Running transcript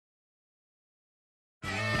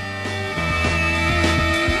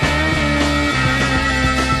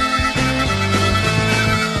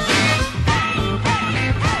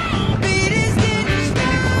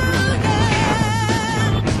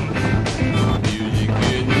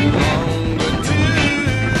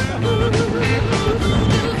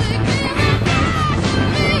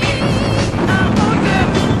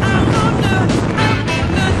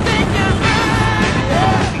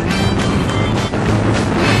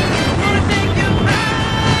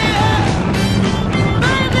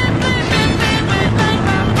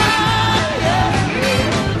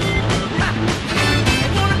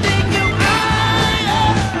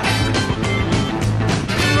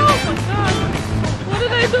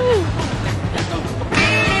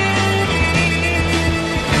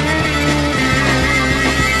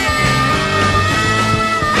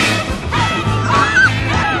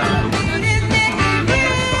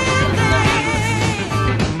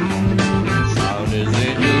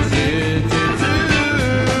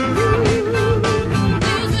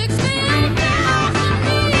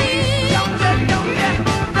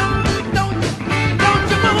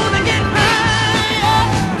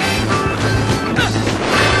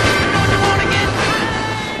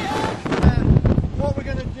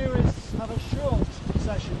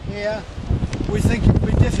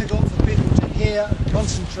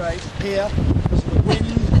concentrate here because of the wind.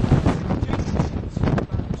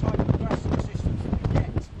 The type of grassing systems that we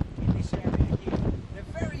get in this area here.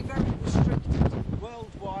 They're very, very restricted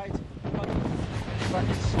worldwide.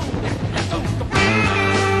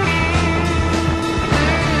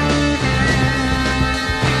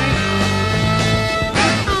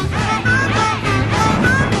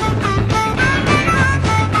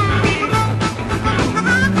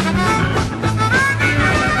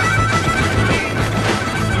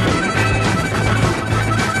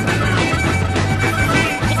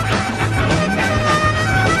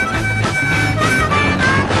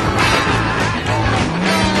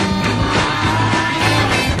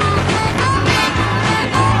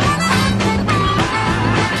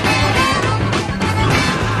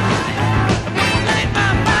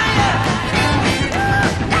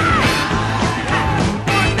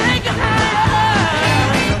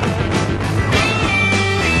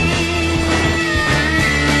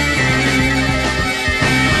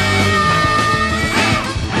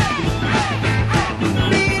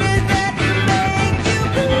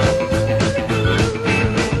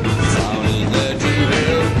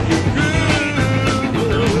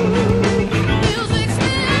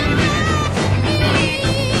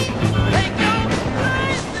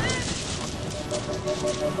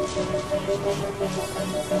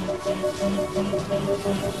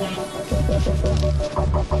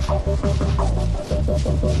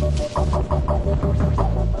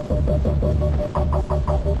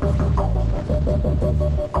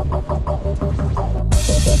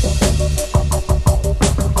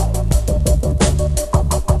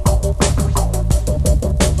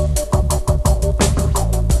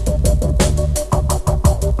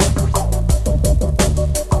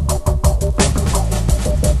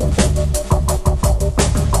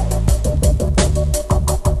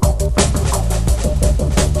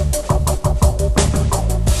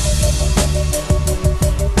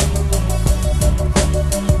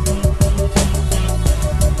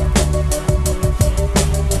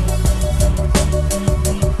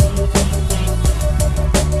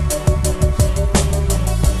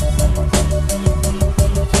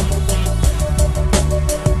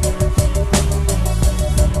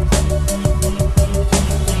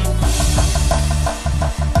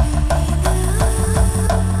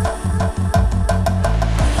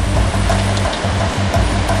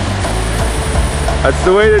 That's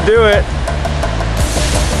the way to do it.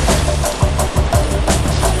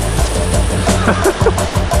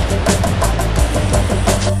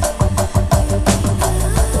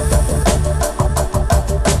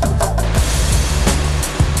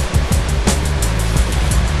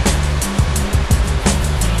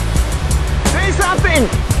 Say something!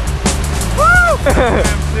 Woo!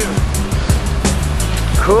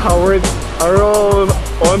 Cool how we're all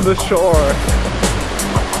on the shore.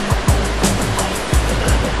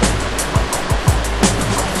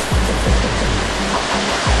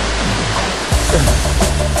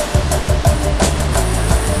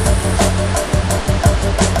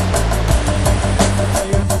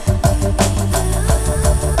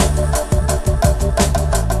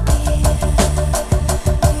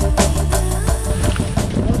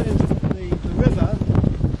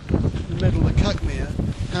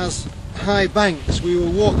 Has high banks. We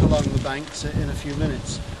will walk along the banks in a few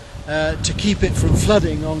minutes to keep it from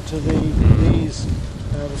flooding onto the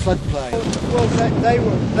floodplain. Well,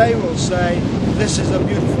 they will say this is a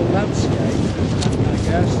beautiful landscape, I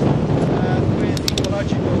guess, with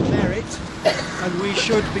ecological merit, and we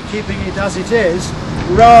should be keeping it as it is,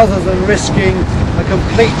 rather than risking a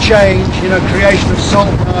complete change, creation of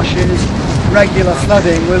salt marshes, regular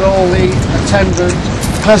flooding with all the attendant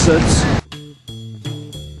hazards.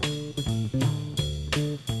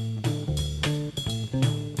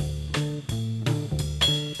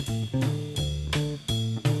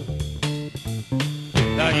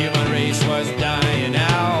 The human race was dying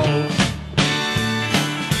out.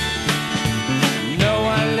 No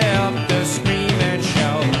one left to scream and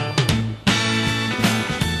shout.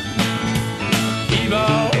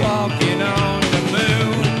 People walking on the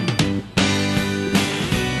moon.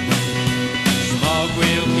 Smoke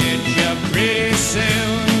will get you pretty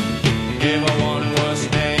soon. Everyone was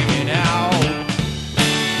hanging out.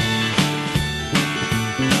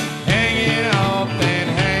 Hanging up and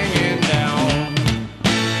hanging down.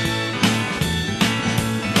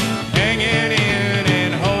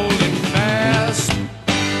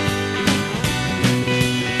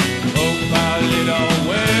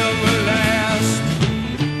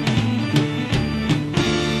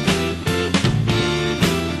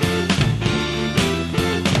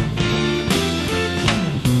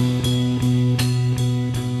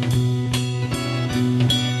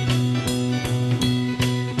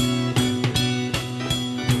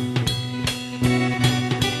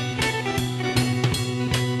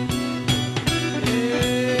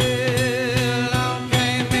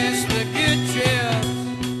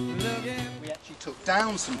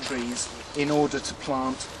 in order to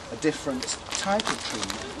plant a different type of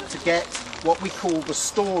tree to get what we call the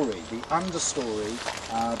story, the understory,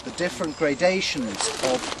 the different gradations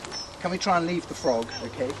of, can we try and leave the frog,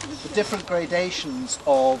 okay, the different gradations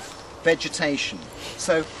of vegetation.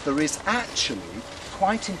 So there is actually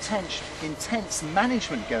quite intense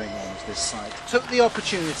management going on at this site. Took the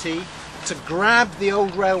opportunity to grab the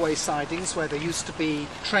old railway sidings where there used to be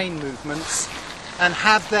train movements and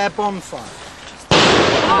have their bonfire.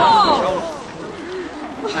 Oh.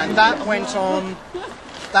 And that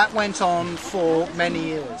went on for many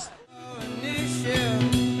years.